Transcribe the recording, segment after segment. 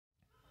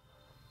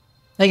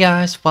Hey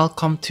guys,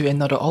 welcome to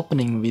another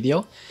opening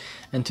video,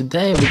 and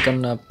today we're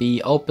gonna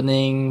be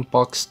opening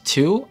box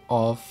 2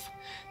 of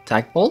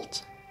Tag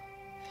Bolt.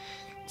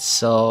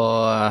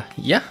 So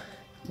yeah,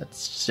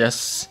 let's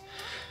just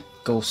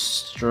go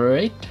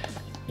straight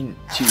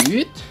into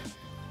it.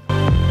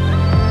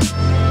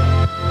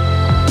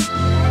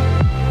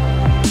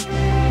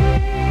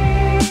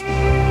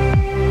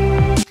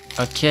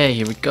 Okay,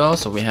 here we go.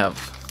 So we have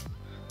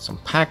some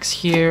packs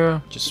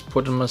here, just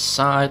put them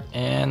aside,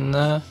 and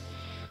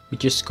we're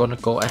just gonna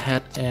go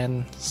ahead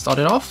and start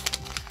it off.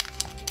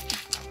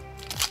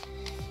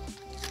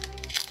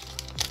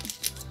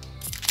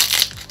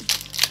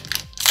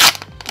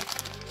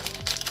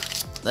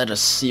 Let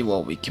us see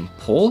what we can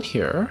pull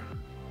here.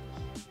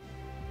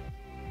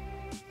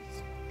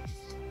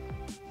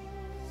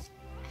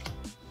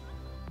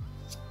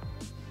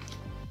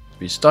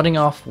 We're starting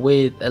off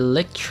with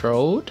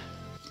Electrode,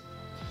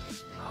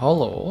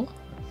 Hollow.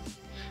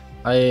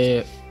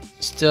 I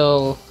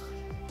still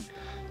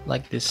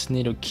like this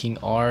Nido King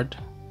art.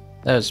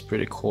 That is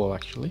pretty cool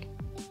actually.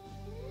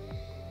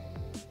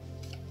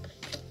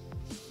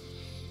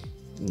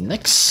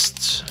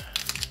 Next,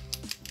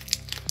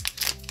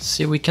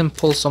 see if we can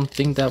pull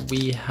something that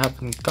we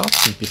haven't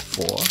gotten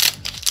before.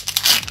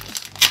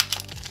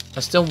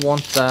 I still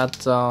want that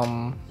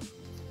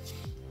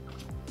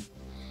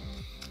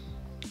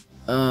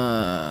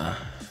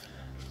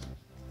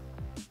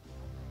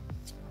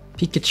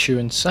Pikachu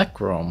and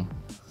Sacrum.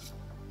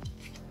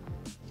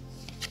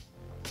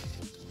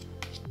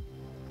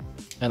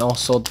 And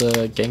also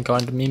the Gengar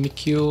and the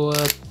Mimikyu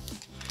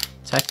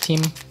tag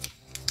team.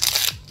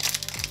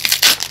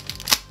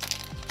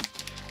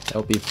 That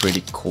would be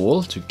pretty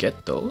cool to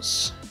get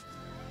those.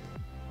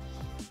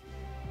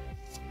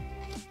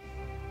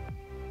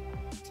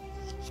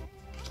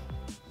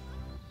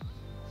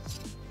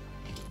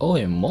 Oh,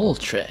 a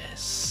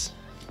Moltres.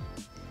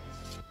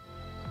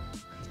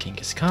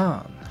 Genghis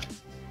Khan.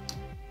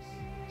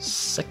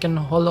 Second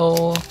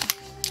holo.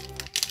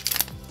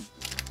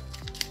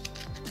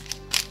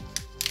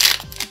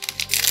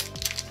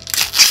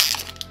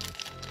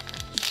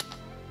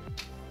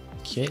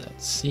 Okay,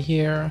 let's see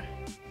here.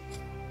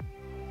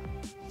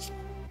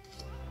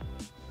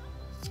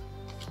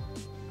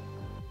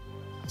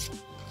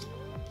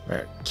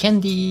 Rare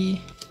Candy,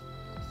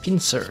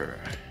 Pinsir.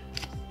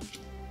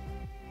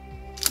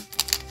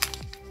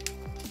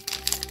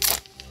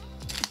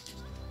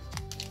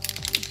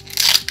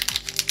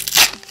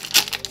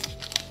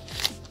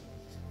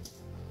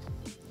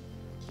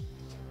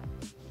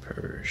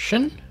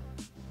 Persian.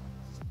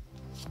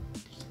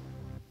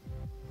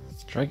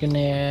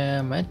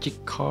 Dragonair,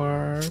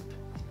 Magikarp,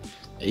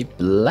 a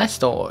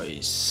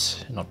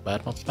Blastoise, not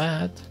bad, not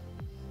bad,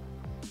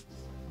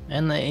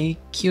 and a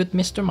cute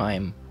Mr.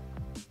 Mime.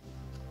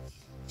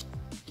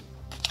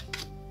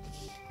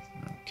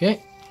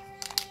 Okay.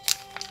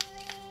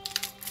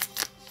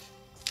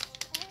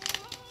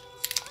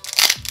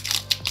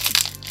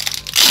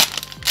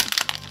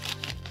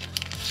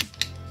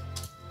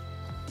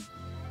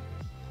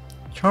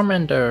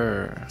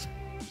 Charmander.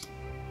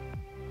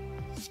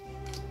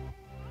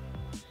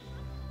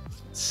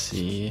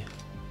 See.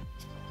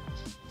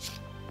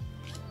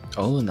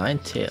 Oh,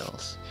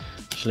 Ninetales.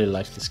 Actually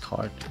like this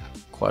card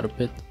quite a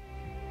bit.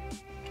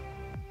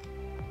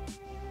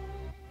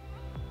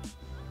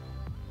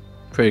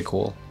 Pretty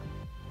cool.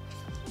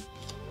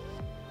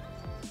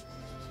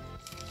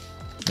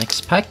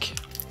 Next pack.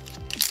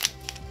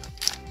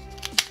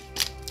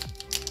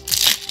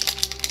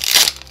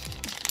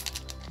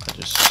 I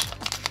just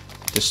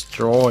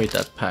destroyed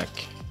that pack.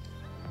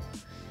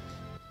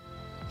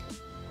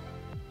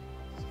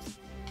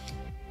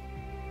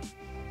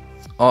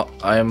 Oh,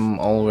 I'm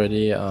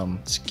already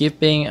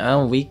skipping,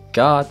 and we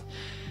got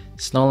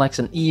Snorlax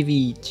and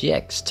Eevee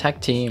GX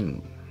tag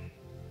team.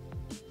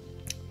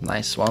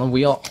 Nice one.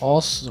 We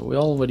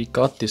already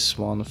got this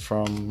one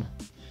from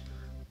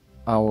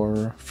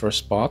our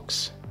first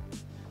box,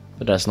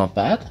 but that's not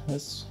bad.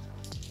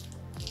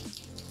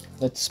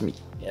 Let me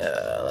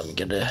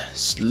get a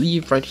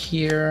sleeve right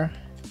here.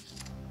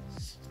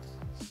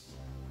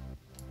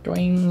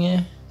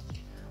 Going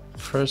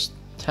first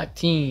tag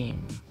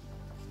team.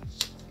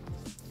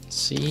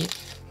 See,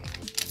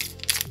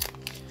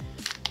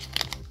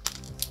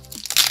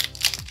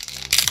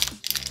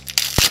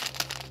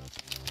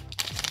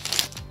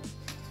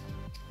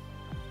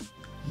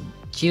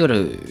 cute.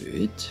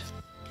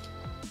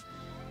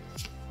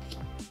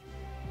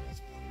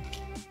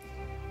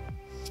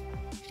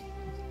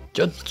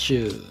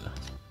 Jojo.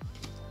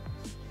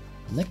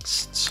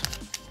 Next,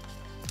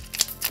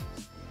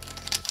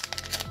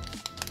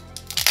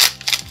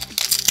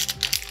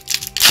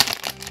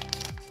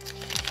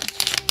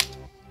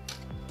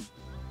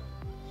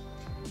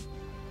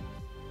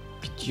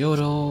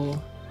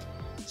 Pidgeotto,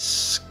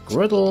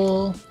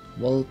 Squirtle,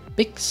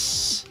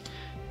 Vulpix,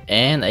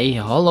 and a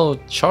holo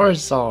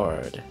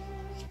Charizard.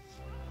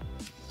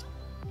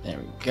 There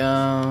we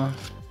go.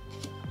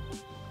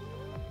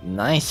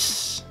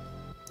 Nice.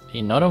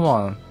 Another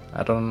one.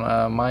 I don't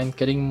mind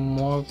getting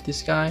more of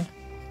this guy.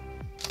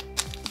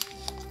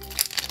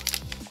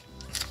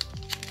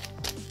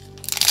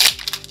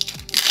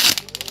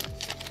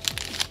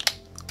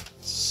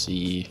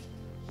 see.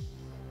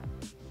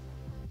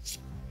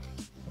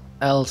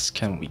 What else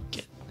can we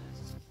get?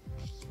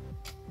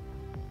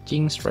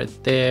 Jinx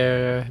right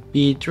there.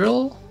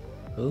 Beedrill.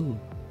 Oh.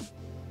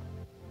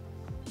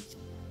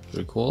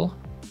 Pretty cool.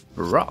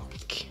 Rock.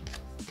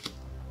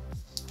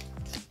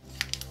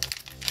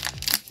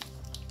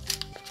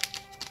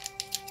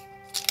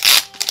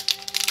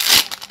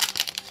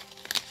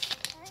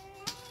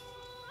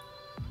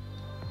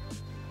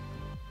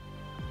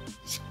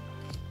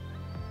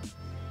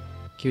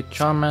 Cute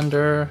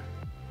Charmander.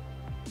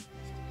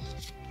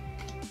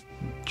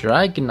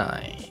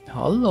 Dragonite.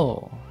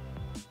 Hello.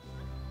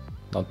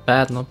 Not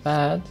bad, not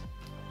bad.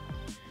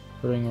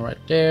 Putting right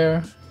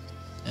there.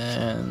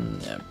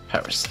 And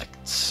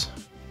Parasects.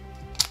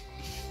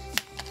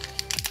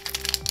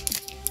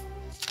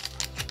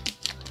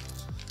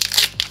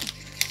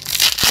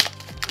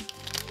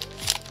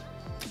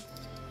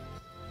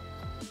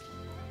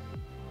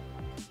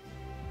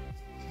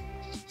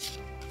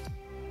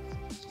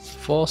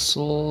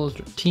 Fossil,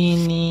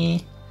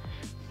 Dratini,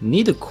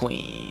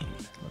 Nidoqueen.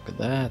 Look at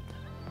that.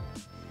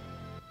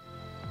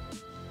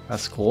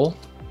 That's cool.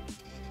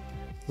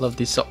 Love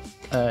these.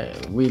 I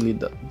really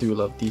do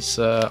love these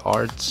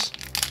arts.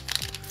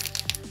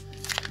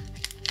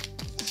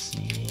 Let's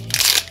see.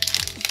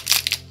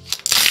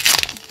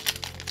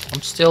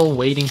 I'm still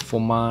waiting for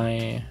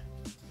my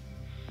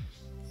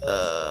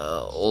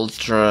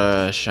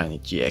Ultra Shiny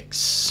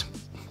GX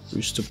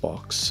booster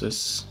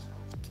boxes.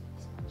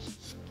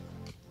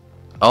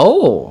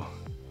 Oh!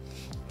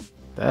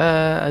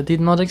 I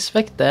did not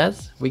expect that.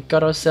 We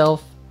got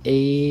ourselves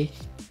a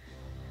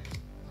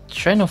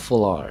trainer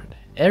full art.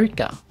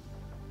 Erika.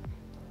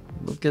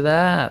 Look at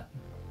that.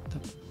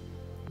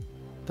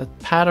 That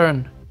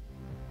pattern.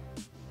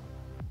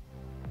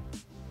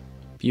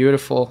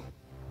 Beautiful.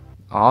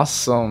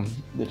 Awesome.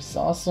 This is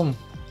awesome.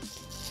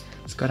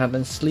 Let's go ahead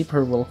and sleep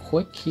her real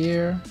quick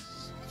here.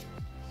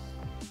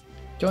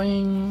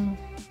 Joing.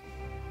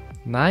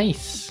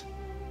 Nice.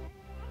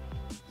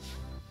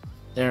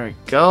 There we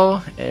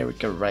go.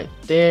 Erika right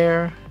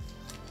there.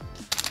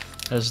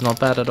 That's not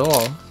bad at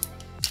all.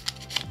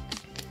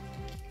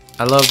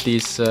 I love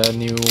these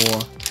new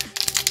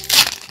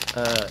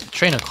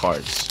trainer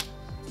cards.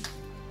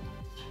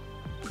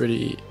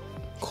 Pretty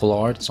cool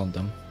arts on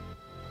them.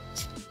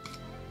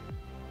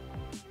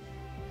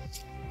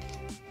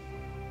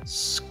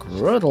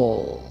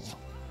 Squirtle,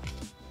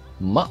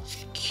 Muck,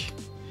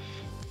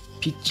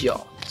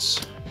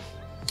 Pidgeot.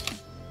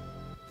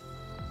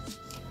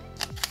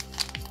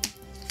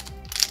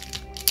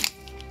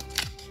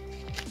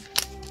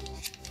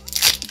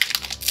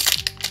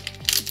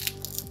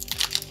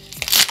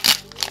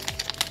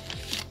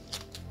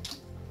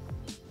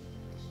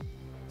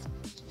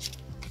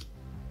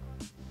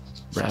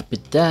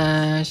 Rapid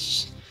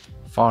Dash,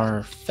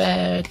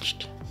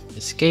 Far-Fetched,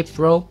 Escape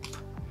Rope,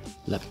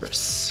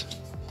 Lepers.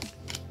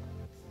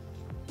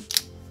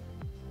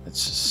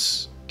 It's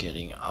just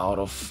getting out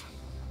of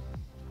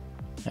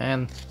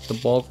hand, the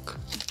bulk.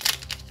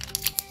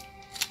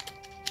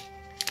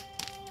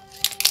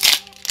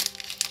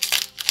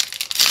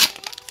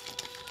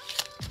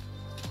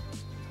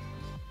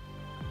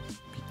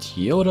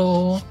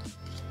 Pidgeotto.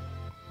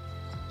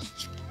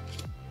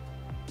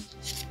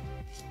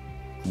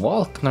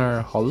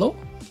 Walkner, hello,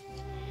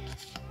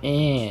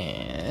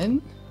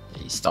 and a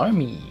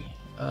Starmie.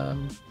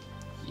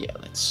 Yeah,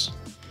 let's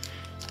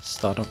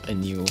start up a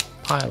new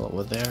pile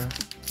over there.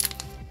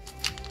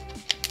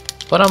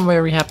 But I'm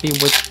very happy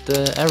with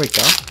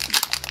Erika.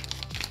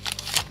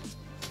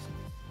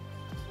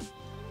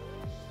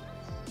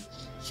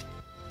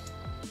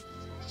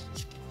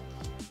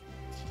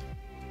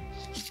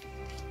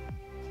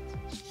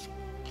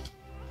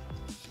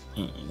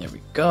 And there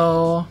we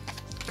go.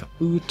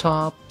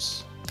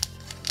 Kabutops.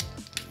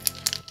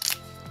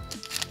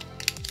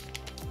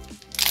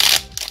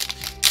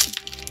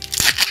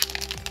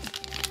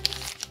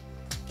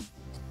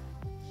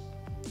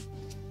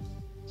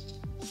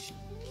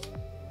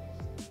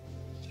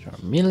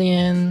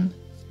 Charmeleon.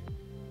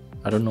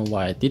 I don't know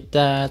why I did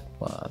that,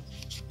 but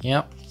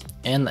yeah.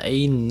 And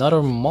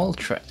another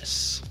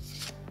Moltres.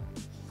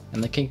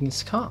 And the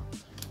King's Cup.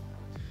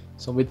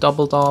 So we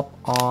doubled up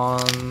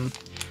on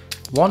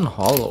one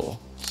holo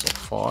so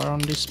far on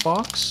this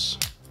box.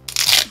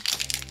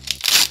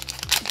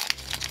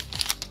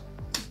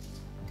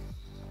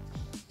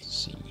 Let's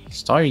see.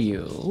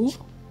 Staryu.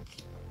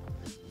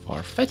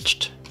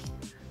 Far-Fetched.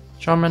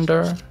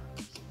 Charmander.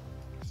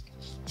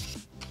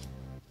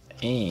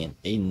 And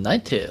a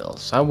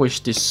Ninetales. I wish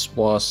this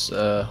was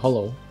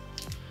holo.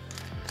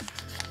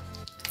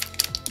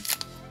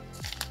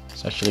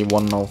 It's actually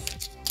one of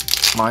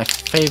my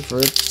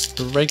favorites.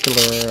 The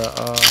regular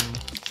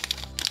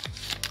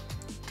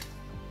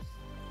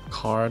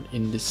card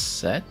in this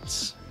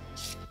set.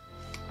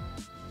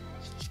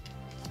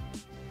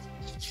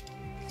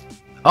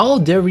 Oh,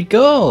 there we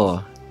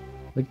go.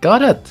 We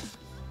got it.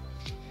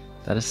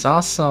 That is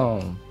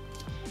awesome.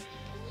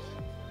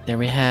 There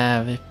we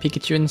have a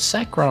Pikachu and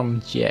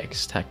Sacrum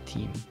GX tag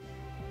team.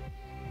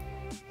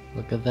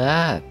 Look at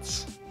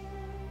that.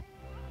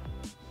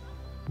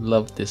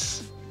 Love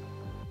this.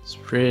 It's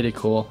pretty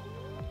cool.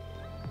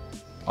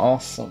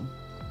 Awesome.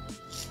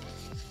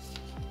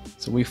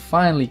 So we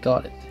finally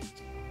got it.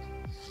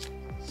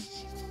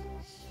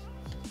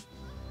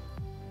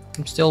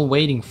 I'm still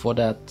waiting for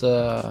that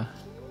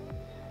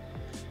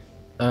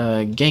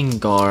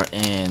Gengar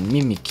and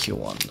Mimikyu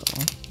one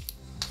though.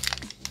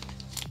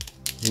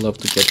 Love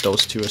to get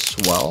those two as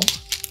well.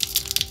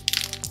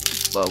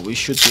 But we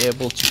should be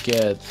able to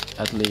get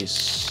at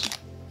least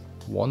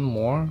one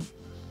more.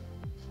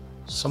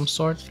 Some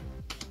sort.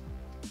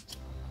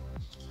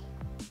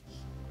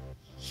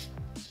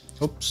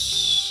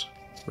 Oops.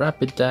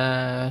 Rapid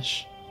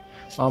Dash.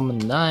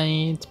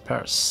 Ammonite.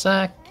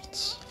 Parasect.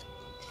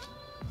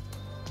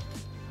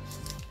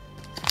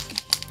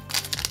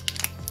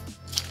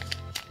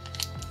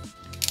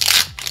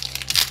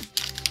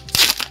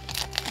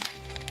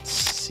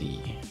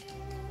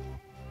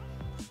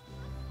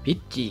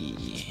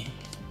 Pidgey,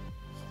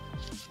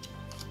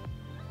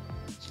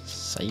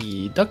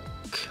 Psyduck,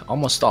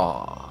 almost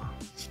all.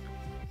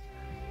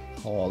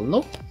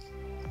 Hollow,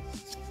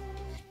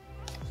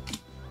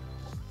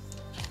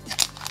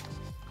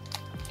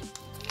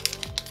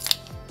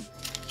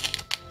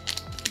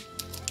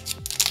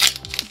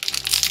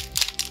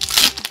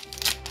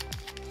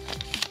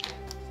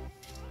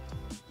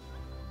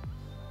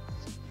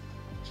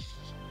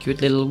 cute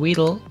little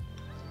Weedle,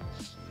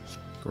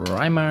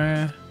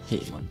 Grimer,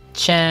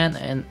 Hitmonchan,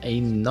 and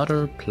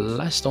another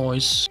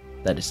Blastoise.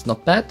 That is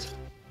not bad.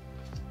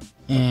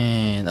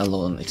 And a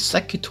lone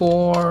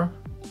Executor.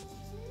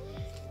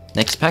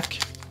 Next pack.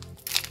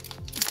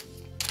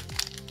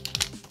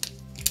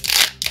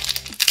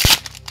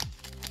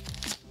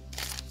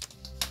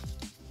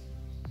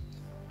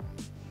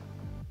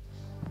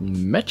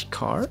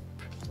 Magikarp.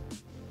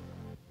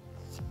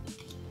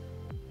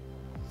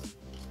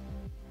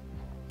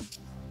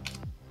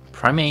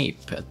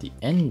 Primeape at the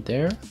end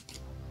there.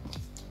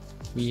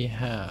 We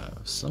have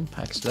some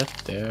packs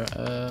left there.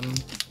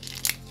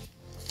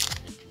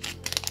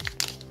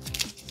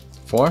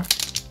 4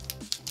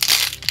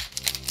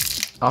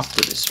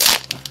 after this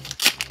one.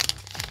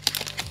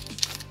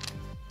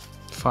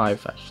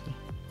 5 actually.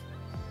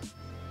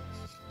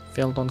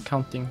 Failed on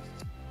counting.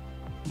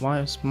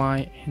 Why is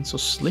my hand so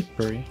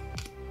slippery?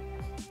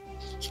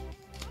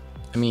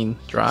 I mean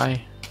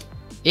dry.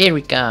 Here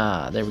we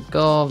go. There we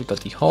go. We got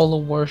the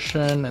holo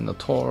version and the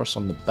Taurus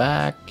on the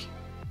back.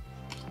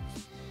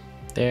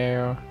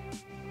 There.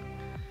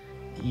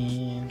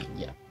 And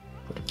yeah,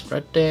 put it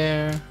right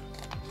there.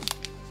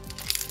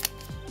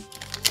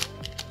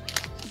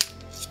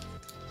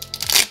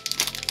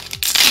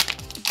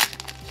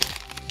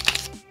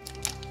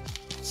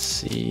 Let's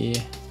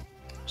see.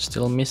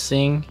 Still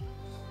missing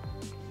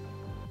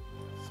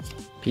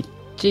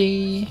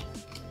Pidgey,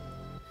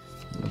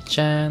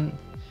 Chan,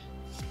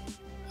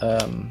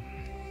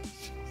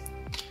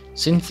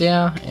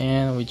 Cynthia,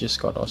 and we just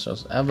got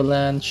ourselves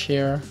Avalanche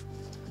here.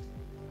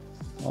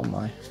 Oh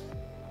my.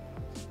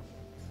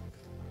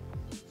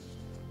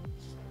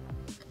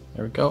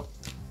 There we go.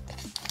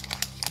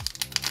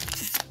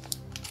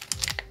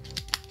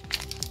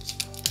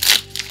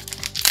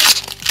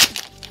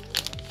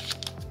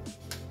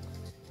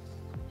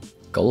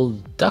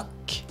 Gold Duck.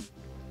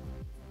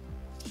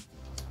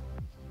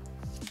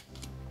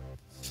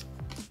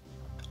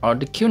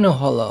 Articuno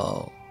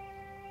Hollow.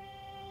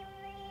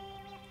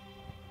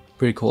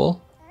 Pretty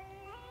cool.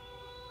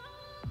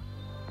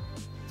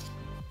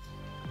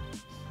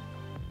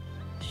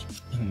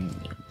 There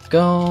we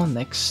go.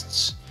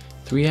 Next,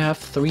 we have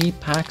 3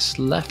 packs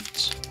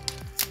left.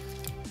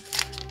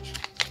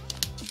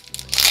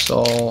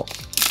 So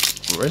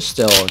we're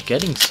still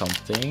getting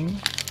something,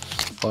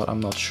 but I'm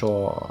not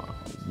sure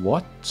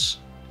what.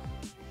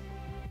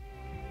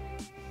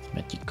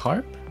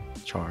 Magikarp,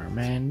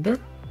 Charmander,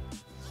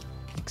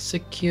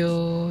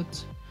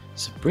 Execute,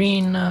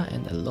 Sabrina,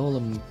 and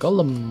Alolan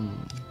Golem.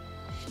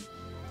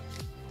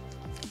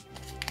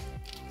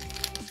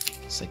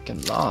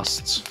 Second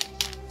last.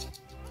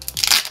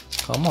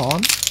 Come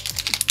on.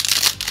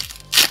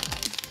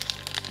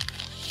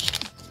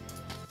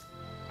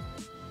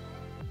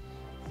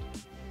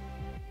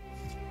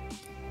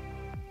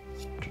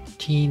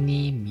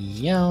 Teeny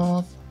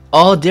Meowth.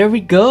 Oh, there we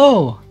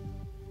go.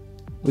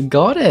 We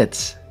got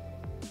it.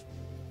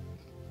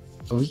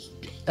 We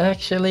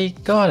actually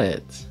got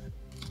it.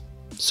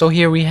 So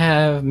here we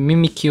have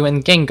Mimikyu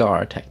and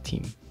Gengar tag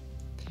team.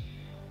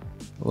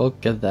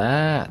 Look at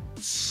that.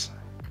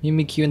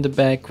 Mimikyu in the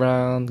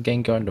background,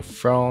 Gengar in the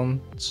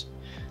front.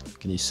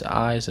 Look at these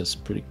eyes, that's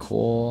pretty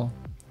cool.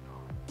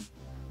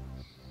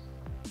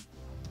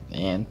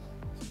 And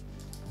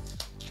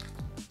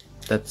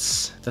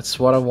that's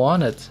what I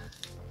wanted.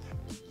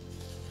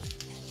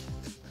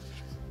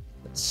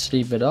 Let's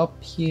leave it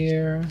up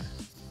here.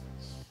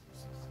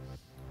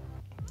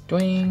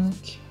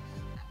 Doink.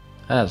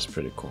 That's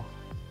pretty cool.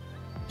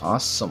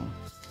 Awesome.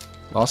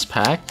 Last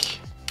pack.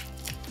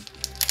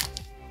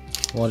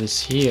 What is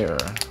here?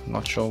 I'm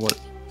not sure what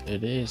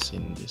it is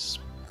in this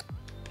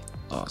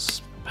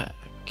last pack.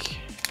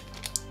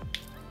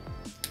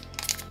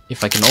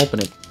 If I can open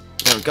it.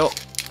 There we go.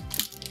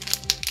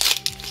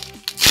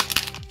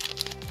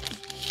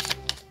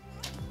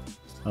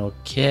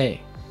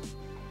 Okay,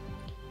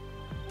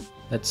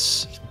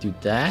 let's do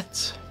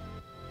that.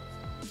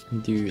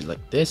 Do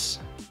like this.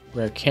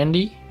 Rare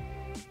candy,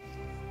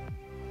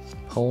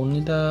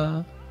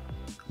 Ponyta,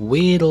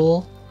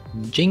 Weedle,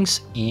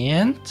 Jinx,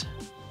 and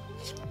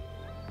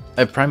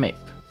a Primeape.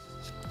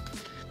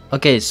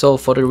 Okay, so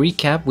for the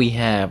recap, we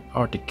have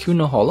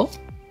Articuno Holo,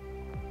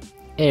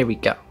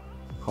 Erika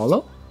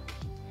Holo,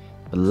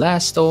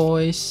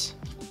 Blastoise,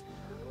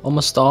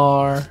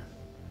 Omastar,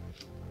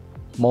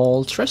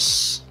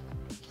 Moltres,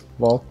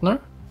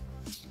 Volkner,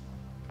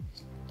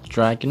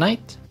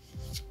 Dragonite,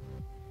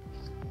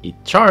 a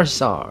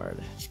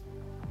Charizard,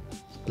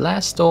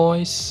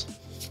 Blastoise,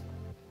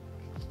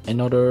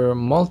 another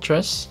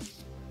Moltres,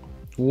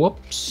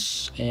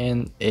 whoops,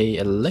 and a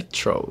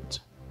Electrode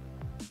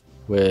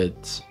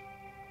with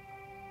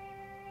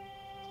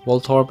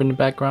Voltorb in the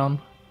background.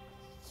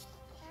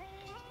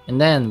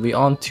 And then we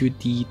on to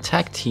the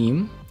tag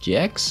team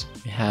GX.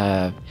 We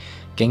have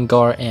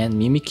Gengar and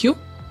Mimikyu.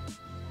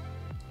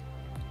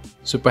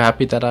 Super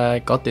happy that I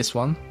got this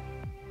one.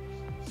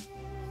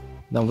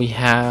 Then we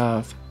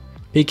have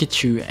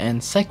Pikachu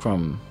and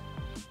Zekrom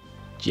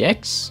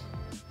GX.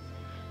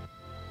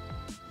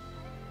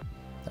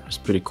 That was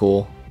pretty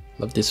cool.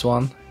 Love this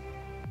one.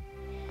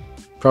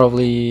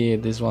 Probably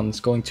this one's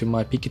going to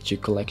my Pikachu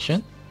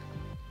collection.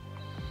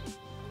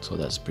 So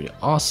that's pretty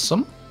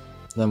awesome.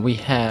 Then we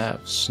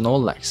have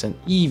Snorlax and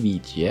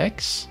Eevee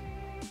GX.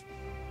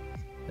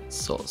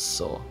 That's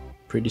also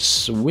pretty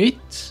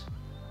sweet.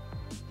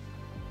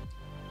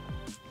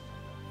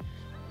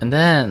 And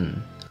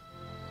then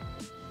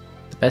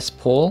the best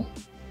pull,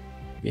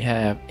 we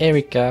have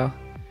Erika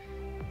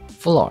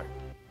Full Art.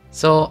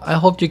 So I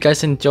hope you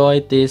guys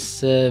enjoyed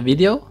this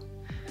video.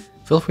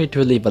 Feel free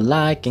to leave a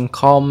like and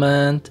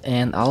comment,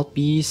 and I'll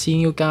be seeing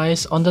you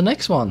guys on the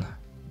next one.